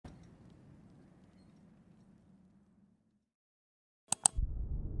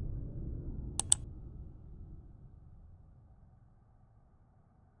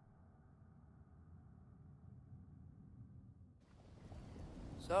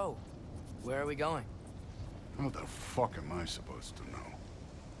So, where are we going? How the fuck am I supposed to know?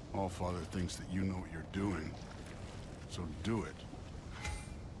 Allfather thinks that you know what you're doing, so do it.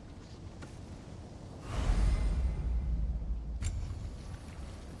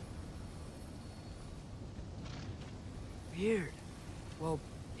 Weird. Well,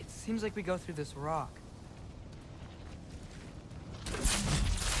 it seems like we go through this rock. I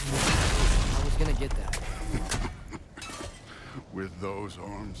was gonna get that. With those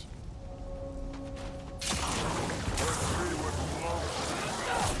arms?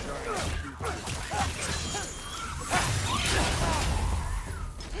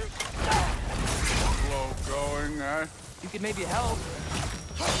 Slow going, eh? You could maybe help.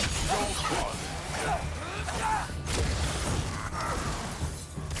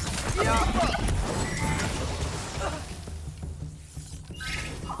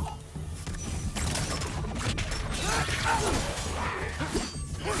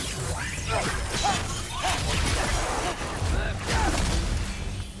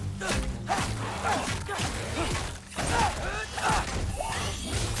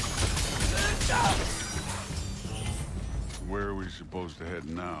 Where are we supposed to head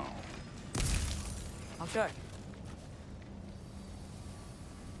now? I'll check.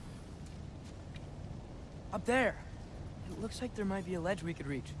 Up there. It looks like there might be a ledge we could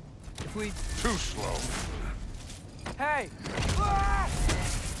reach. If we... Too slow. Hey!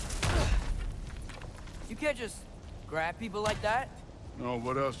 You can't just grab people like that. No,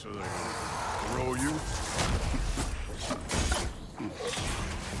 what else are they gonna throw you?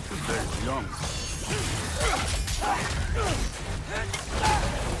 They're young.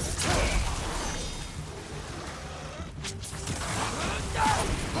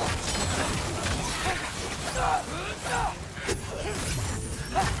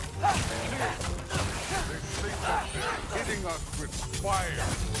 Hitting us with fire.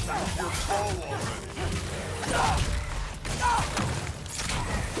 Use your bow already.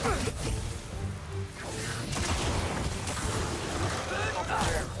 Up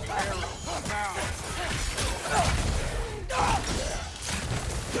there, arrows, now.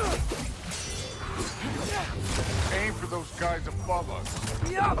 Aim for those guys above us.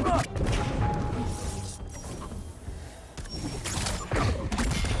 Yeah.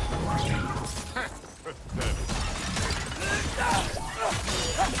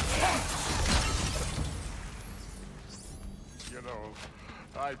 You know,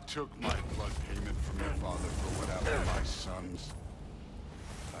 I took my blood payment from your father for what happened to my sons.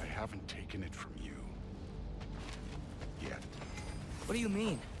 I haven't taken it from you. Yet. What do you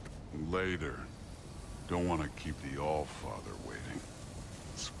mean? Later. Don't want to keep the Allfather waiting.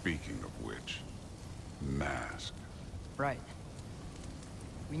 Speaking of which, mask. Right.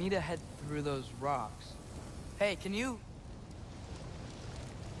 We need to head through those rocks. Hey, can you...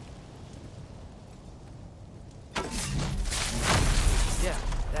 Yeah,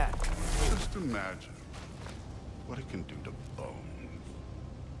 that. Just imagine what it can do to bone.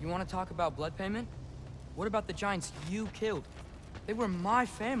 You want to talk about blood payment? What about the giants you killed? They were my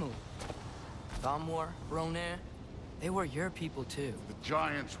family. Thamur, Ronir, they were your people too. The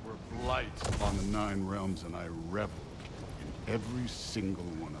giants were blight on the 9 realms, and I reveled in every single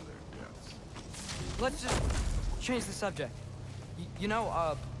one of their deaths. Let's just change the subject. You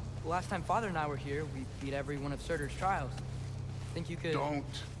know, last time Father and I were here, we beat every one of Surtur's trials. Think you could... Don't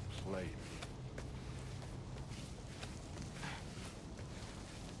play me.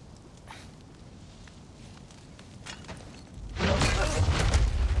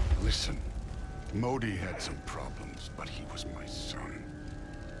 Listen, Modi had some problems, but he was my son.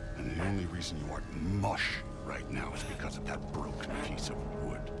 And the only reason you aren't mush right now is because of that broken piece of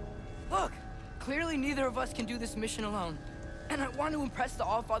wood. Look! Clearly neither of us can do this mission alone. And I want to impress the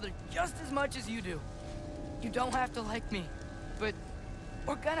Allfather just as much as you do. You don't have to like me, but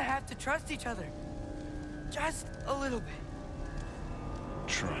we're gonna have to trust each other. Just a little bit.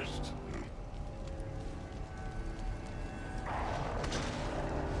 Trust.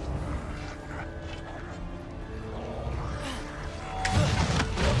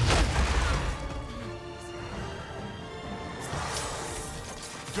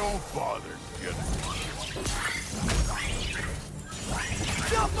 Don't bother getting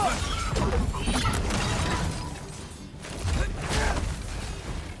Jump up!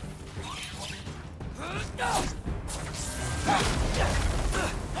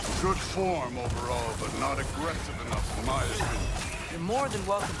 Good form overall, but not aggressive enough in my opinion. You're more than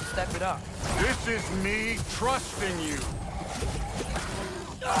welcome to step it up. This is me trusting you.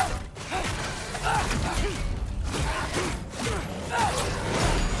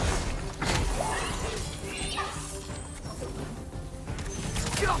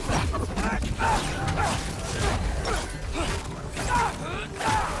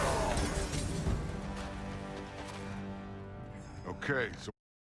 Okay, so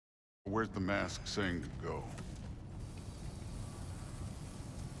where's the mask saying to go?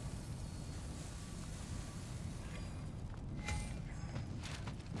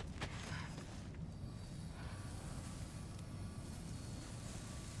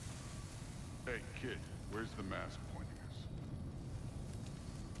 Hey, kid, where's the mask pointing us?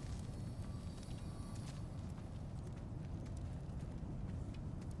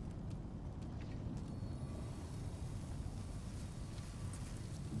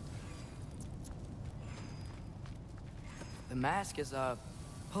 The mask is,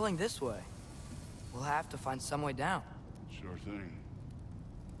 pulling this way. We'll have to find some way down. Sure thing.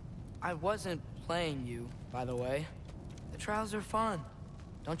 I wasn't playing you, by the way. The trials are fun.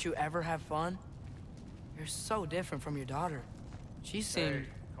 Don't you ever have fun? You're so different from your daughter. She seemed... Hey,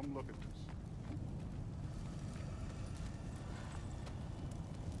 come look at this.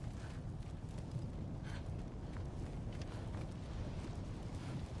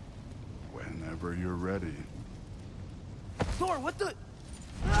 Whenever you're ready. Thor, what the...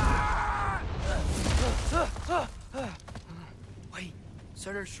 Wait,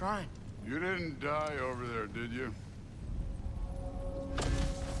 Surtur's shrine. You didn't die over there, did you?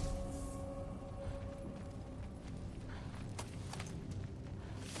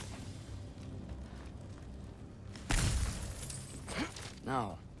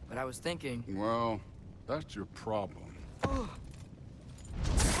 No, but I was thinking... Well, that's your problem.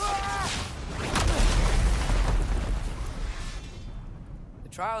 The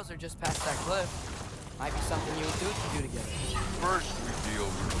trials are just past that cliff. Might be something you and Dude can do together. First we deal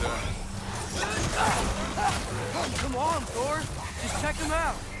with that. Come on, Thor. Just check him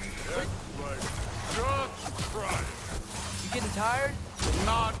out. That's right. Just try it. You getting tired?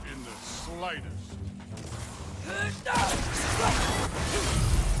 Not in the slightest.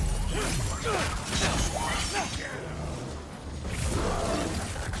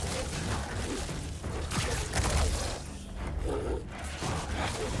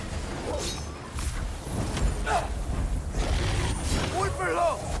 One for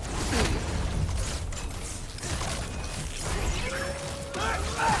low.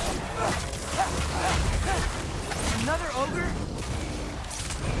 Another ogre?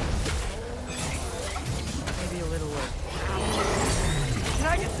 Maybe a little late. Can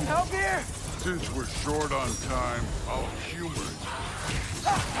I get some help here? Since we're short on time, I'll humor it.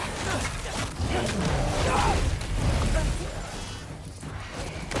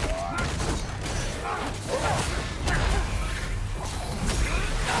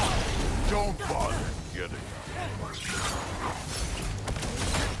 Don't bother getting up.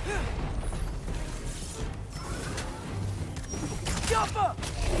 Jump up!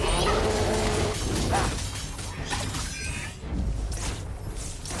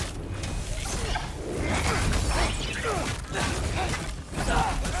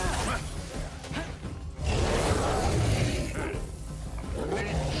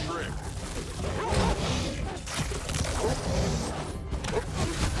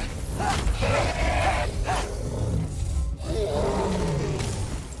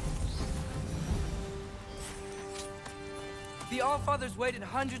 The Allfather's waited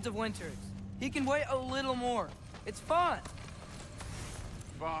hundreds of winters. He can wait a little more. It's fun.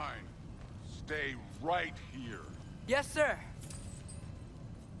 Fine. Stay right here. Yes, sir.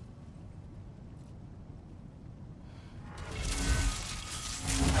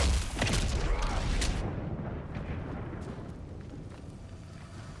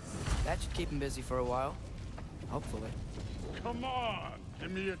 That should keep him busy for a while. Hopefully. Come on,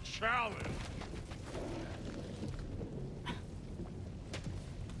 give me a challenge.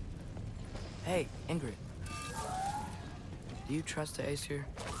 Hey, Ingrid. Do you trust the Aesir?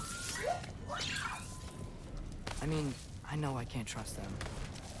 I mean, I know I can't trust them.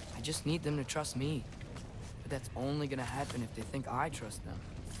 I just need them to trust me. But that's only gonna happen if they think I trust them.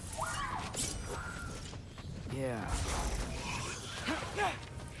 Yeah.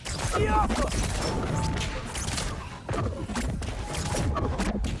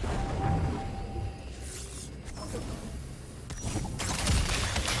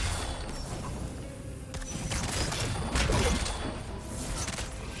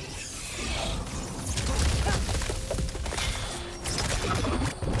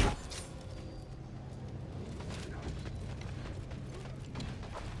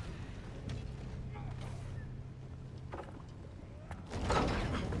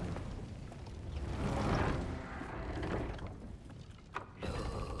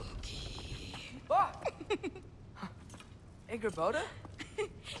 Angrboda?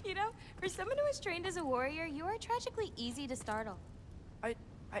 You know, for someone who was trained as a warrior, you are tragically easy to startle.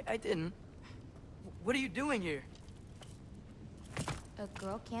 I didn't. What are you doing here? A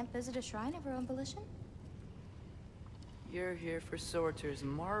girl can't visit a shrine of her own volition? You're here for Sorter's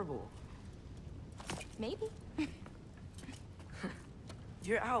marble. Maybe.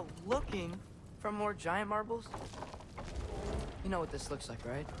 You're out looking for more giant marbles? You know what this looks like,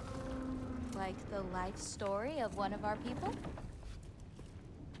 right? Like the life story of one of our people?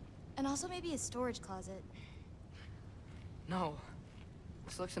 And also maybe a storage closet. No.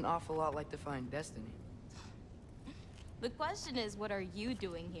 This looks an awful lot like Defying Destiny. The question is, what are you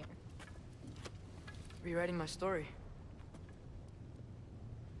doing here? Rewriting my story.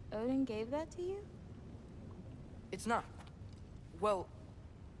 Odin gave that to you? It's not. Well,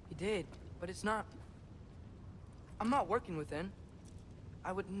 he did, but it's not. I'm not working with him.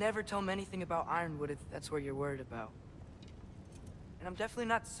 I would never tell him anything about Ironwood if that's what you're worried about. And I'm definitely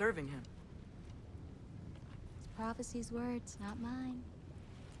not serving him. It's prophecy's words, not mine.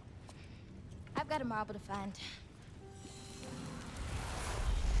 I've got a marble to find.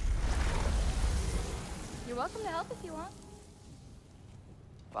 You're welcome to help if you want.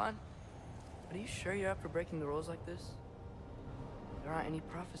 Fine. But are you sure you're up for breaking the rules like this? There aren't any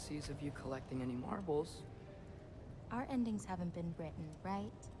prophecies of you collecting any marbles. Our endings haven't been written, right?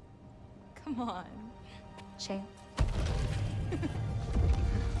 Come on, champ.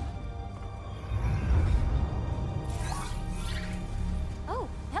 Oh,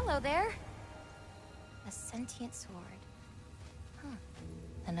 hello there. A sentient sword. Huh.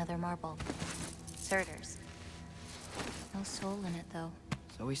 Another marble. Surtur's. No soul in it, though.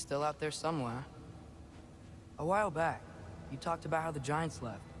 So he's still out there somewhere. A while back, you talked about how the giants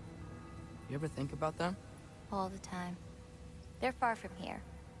left. You ever think about them? All the time. They're far from here.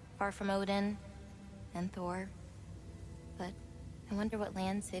 Far from Odin and Thor. But I wonder what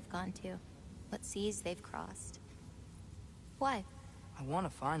lands they've gone to. What seas they've crossed. Why? I want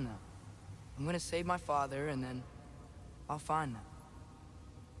to find them. I'm gonna save my father, and then I'll find them.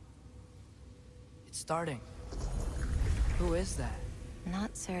 It's starting. Who is that?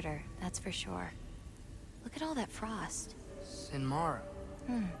 Not Surtur, that's for sure. Look at all that frost. Sinmara.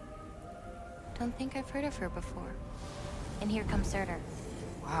 Don't think I've heard of her before. And here comes Surtur.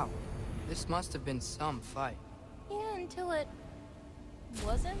 Wow. This must have been some fight. Yeah, until it...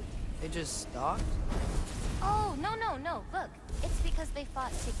 wasn't? They just stalked? Oh, no. Look, it's because they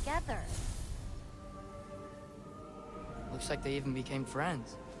fought together. Looks like they even became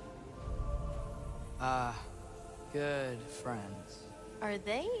friends. Good friends. Are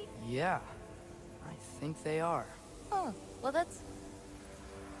they? Yeah, I think they are. Oh, well that's...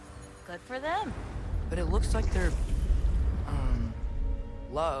 good for them. But it looks like their,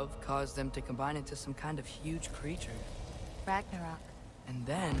 love caused them to combine into some kind of huge creature. Ragnarok. And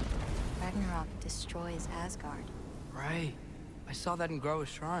then... Ragnarok destroys Asgard. Right. I saw that in Groa's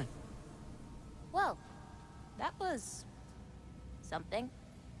shrine. Well, that was... something.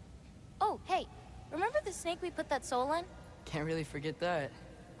 Oh, hey, remember the snake we put that soul in? Can't really forget that.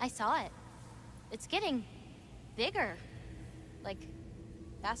 I saw it. It's getting... bigger. Like,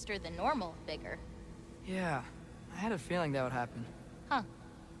 faster than normal bigger. Yeah, I had a feeling that would happen. Huh.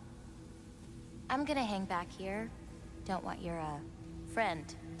 I'm gonna hang back here. Don't want your,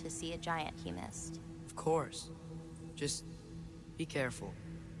 friend to see a giant he missed. Of course. Just be careful.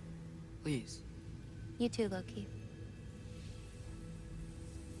 Please. You too, Loki.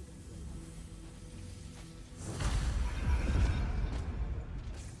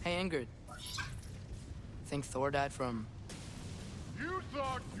 Hey, Ingrid. Think Thor died from... You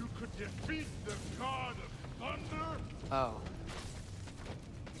thought you could defeat the god of thunder? Oh.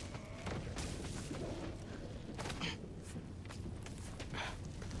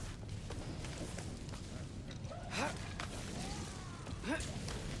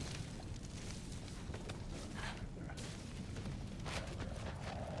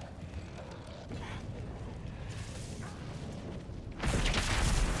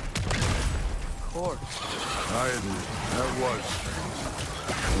 I admit, that was strange.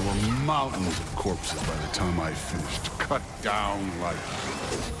 There were mountains of corpses by the time I finished, cut down like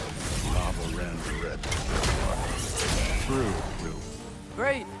lava ran the red. True.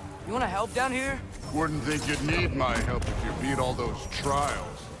 Great. You want to help down here? Wouldn't think you'd need my help if you beat all those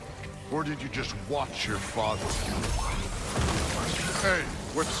trials. Or did you just watch your father kill him? Hey,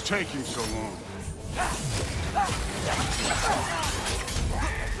 what's taking so long?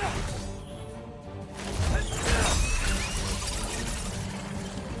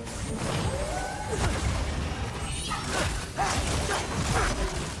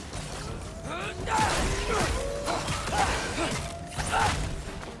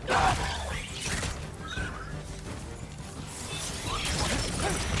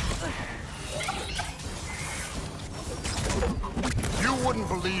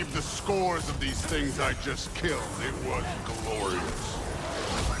 the scores of these things I just killed, it was glorious.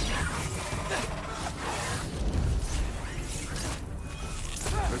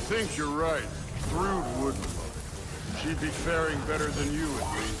 I think you're right. Thrud wouldn't. She'd be faring better than you,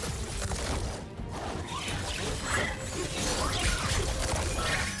 at least.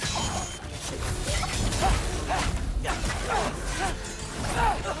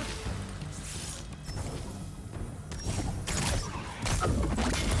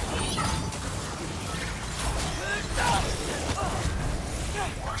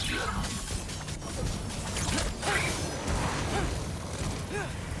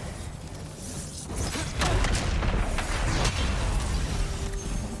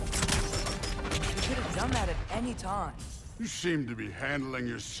 Time. You seem to be handling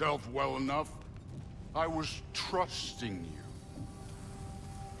yourself well enough. I was trusting you.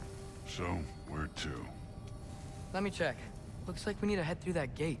 So, where to? Let me check. Looks like we need to head through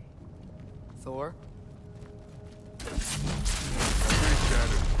that gate. Thor? Ain't that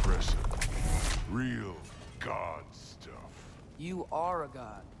impressive? Real god stuff. You are a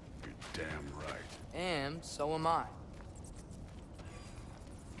god. You're damn right. And so am I.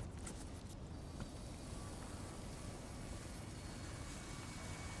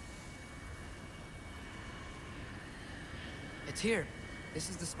 It's here. This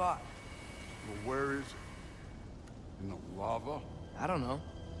is the spot. Well, where is it? In the lava? I don't know.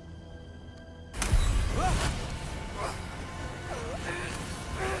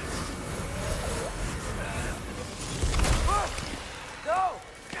 Go!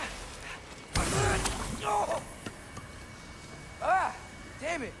 Ah!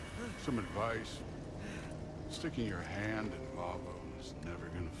 Damn it! Some advice. Sticking your hand in lava is never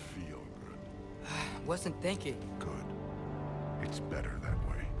gonna feel good. Wasn't thinking. Good. It's better that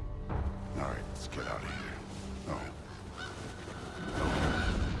way. All right, let's get out of here. Oh.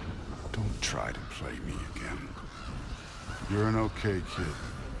 Okay. Don't try to play me again. You're an okay kid.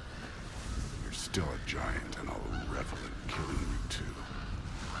 You're still a giant, and I'll revel in killing you too.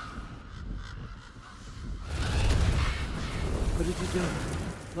 What did you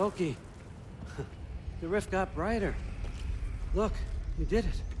do? Loki. The rift got brighter. Look, you did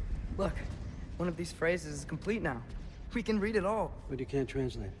it. Look, one of these phrases is complete now. We can read it all. But you can't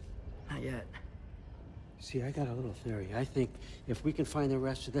translate it. Not yet. See, I got a little theory. I think if we can find the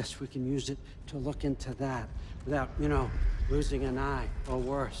rest of this, we can use it to look into that without, you know, losing an eye or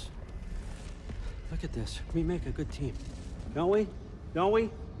worse. Look at this. We make a good team. Don't we? Don't we?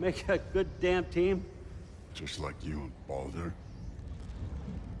 Make a good damn team? Just like you and Baldur.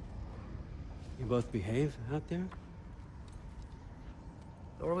 You both behave out there?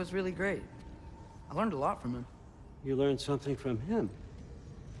 Thor was really great. I learned a lot from him. You learned something from him?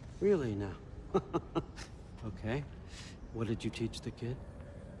 Really now? Okay. What did you teach the kid?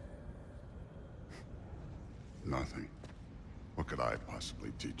 Nothing. What could I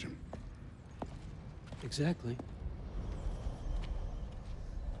possibly teach him? Exactly.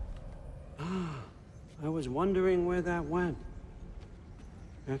 Ah, I was wondering where that went.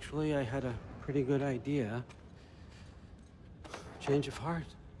 Actually, I had a pretty good idea. Change of heart.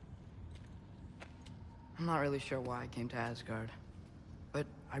 I'm not really sure why I came to Asgard. But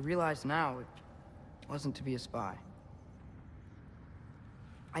I realize now it wasn't to be a spy.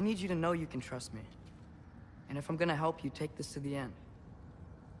 I need you to know you can trust me. And if I'm gonna help you take this to the end,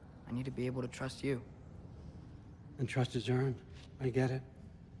 I need to be able to trust you. And trust is earned. I get it.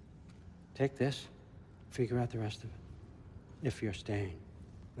 Take this, figure out the rest of it. If you're staying,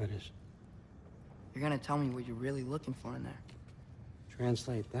 that is. You're gonna tell me what you're really looking for in there.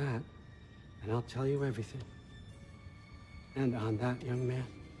 Translate that, and I'll tell you everything. And on that, young man,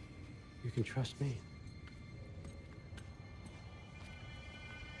 you can trust me.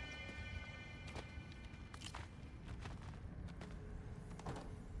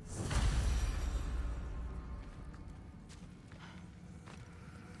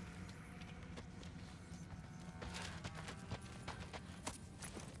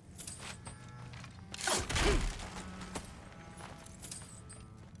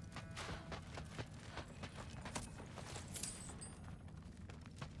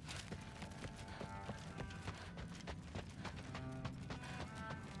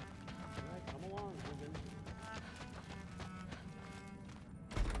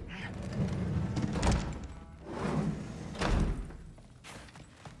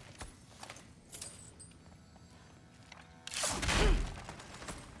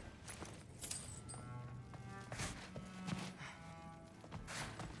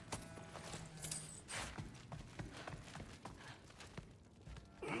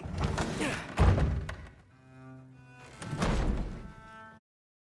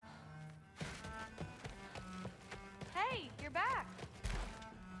 you're back.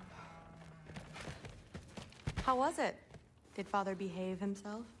 How was it? Did Father behave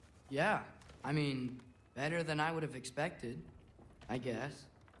himself? Yeah, I mean, better than I would have expected, I guess.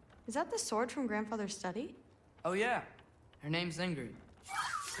 Is that the sword from Grandfather's study? Oh yeah, her name's Ingrid.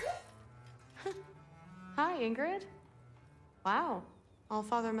 Hi, Ingrid. Wow,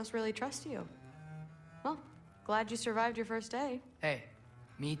 All-Father must really trust you. Well, glad you survived your first day. Hey,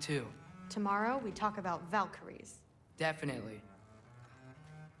 me too. Tomorrow, we talk about Valkyries. Definitely.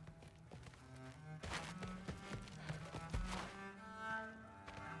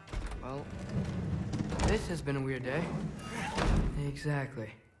 Well, this has been a weird day. Exactly.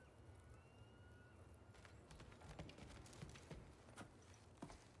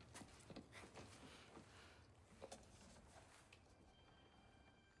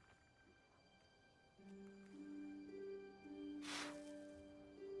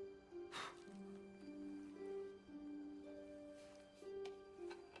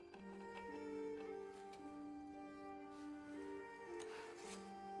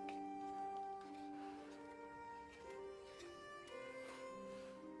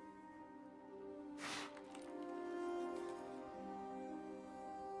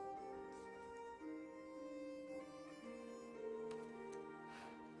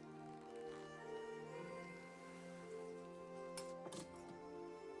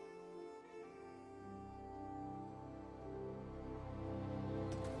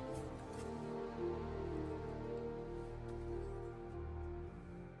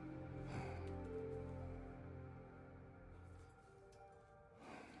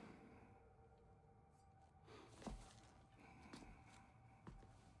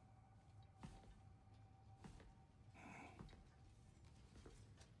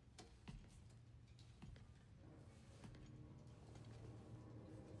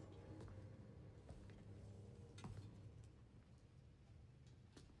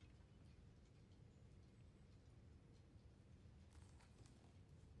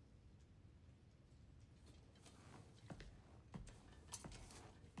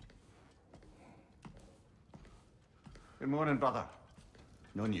 Good morning, brother.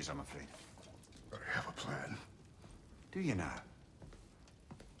 No news, I'm afraid. I have a plan. Do you now?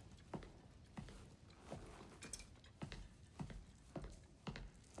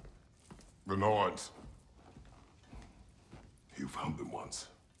 The Norns. You found them once.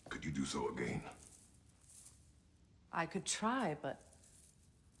 Could you do so again? I could try, but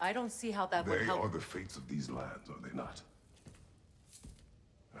I don't see how that would They help. are the fates of these lands, are they not?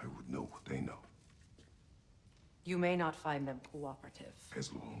 I would know what they know. You may not find them cooperative.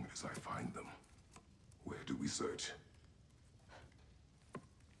 As long as I find them. Where do we search?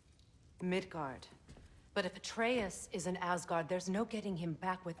 Midgard. But if Atreus is in Asgard, there's no getting him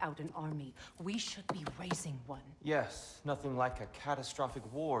back without an army. We should be raising one. Yes, nothing like a catastrophic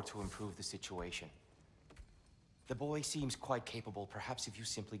war to improve the situation. The boy seems quite capable. Perhaps if you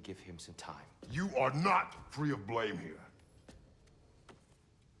simply give him some time. You are not free of blame here.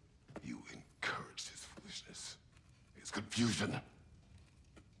 You encouraged his foolishness. His confusion.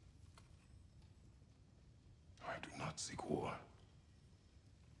 I do not seek war.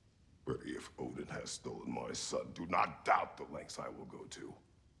 But if Odin has stolen my son, do not doubt the lengths I will go to.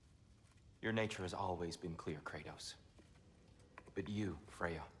 Your nature has always been clear, Kratos. But you,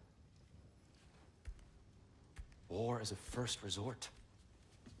 Freya. War is a first resort.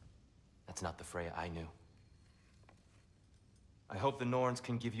 That's not the Freya I knew. I hope the Norns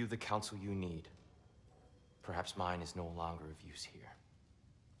can give you the counsel you need. Perhaps mine is no longer of use here.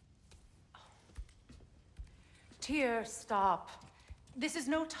 Tyr, stop. This is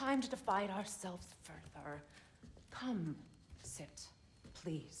no time to divide ourselves further. Come, sit,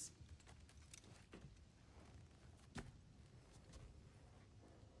 please.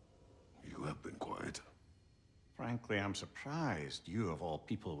 You have been quiet. Frankly, I'm surprised you, of all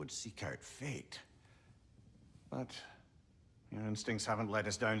people, would seek out fate. But your instincts haven't let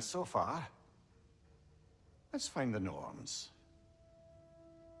us down so far. Let's find the Norns.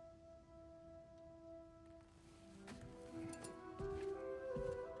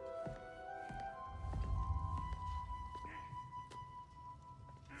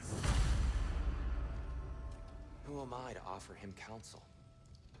 Who am I to offer him counsel?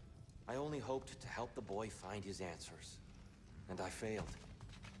 I only hoped to help the boy find his answers. And I failed.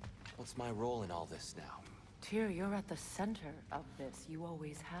 What's my role in all this now? Tyr, you're at the center of this. You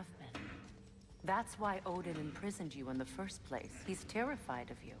always have been. That's why Odin imprisoned you in the first place. He's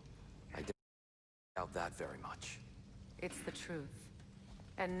terrified of you. I doubt that very much. It's the truth.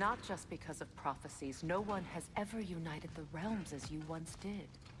 And not just because of prophecies. No one has ever united the realms as you once did.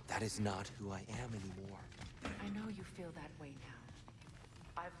 That is not who I am anymore. I know you feel that way now.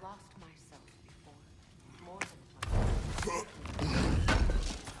 I've lost myself before. More than once.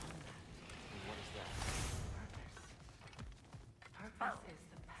 What is that? Purpose is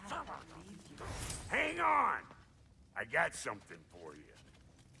the path that leads you. Hang on! I got something for you.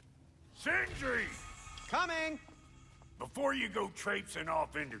 Sindri! Coming! Before you go traipsing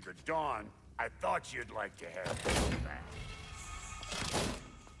off into the dawn, I thought you'd like to have this back.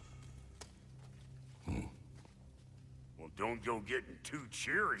 Well, don't go getting too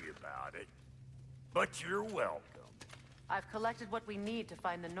cheery about it. But you're welcome. I've collected what we need to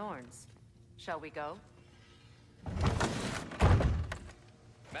find the Norns. Shall we go?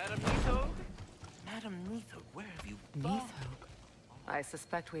 Madam Nithog? Madam Nithog, where have you gone? I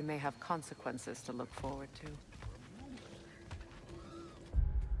suspect we may have consequences to look forward to.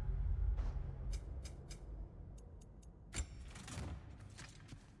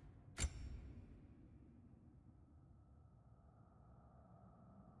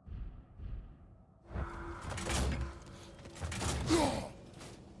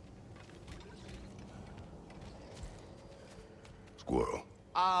 Squirrel.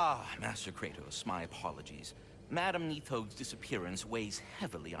 Ah, Master Kratos, my apologies. Madam Nithog's disappearance weighs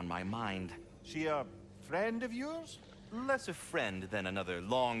heavily on my mind. She a friend of yours? Less a friend than another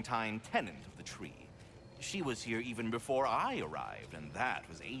long-time tenant of the tree. She was here even before I arrived, and that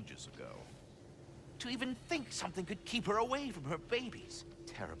was ages ago. To even think something could keep her away from her babies.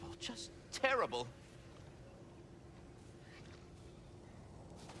 Terrible, just terrible.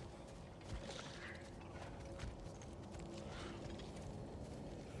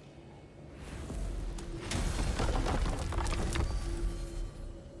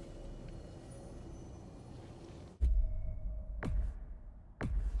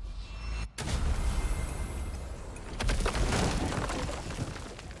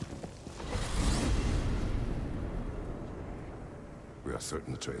 We are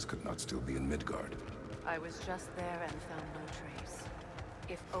certain Atreus could not still be in Midgard. I was just there and found no trace.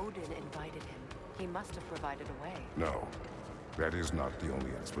 If Odin invited him, he must have provided a way. No, that is not the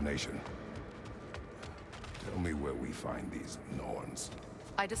only explanation. Tell me where we find these Norns.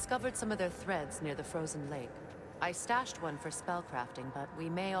 I discovered some of their threads near the frozen lake. I stashed one for spellcrafting, but we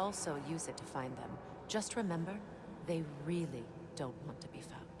may also use it to find them. Just remember, they really don't want to be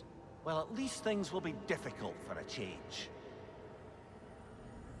found. Well, at least things will be difficult for a change.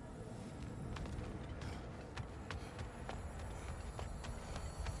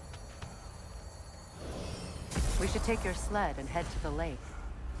 We should take your sled and head to the lake.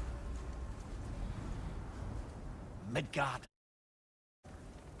 Midgard.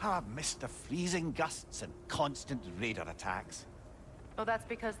 How I've missed the freezing gusts and constant raider attacks. Oh, that's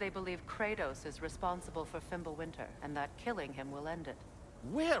because they believe Kratos is responsible for Fimbulwinter, and that killing him will end it.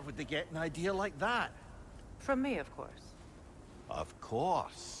 Where would they get an idea like that? From me, of course. Of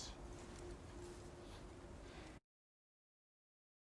course.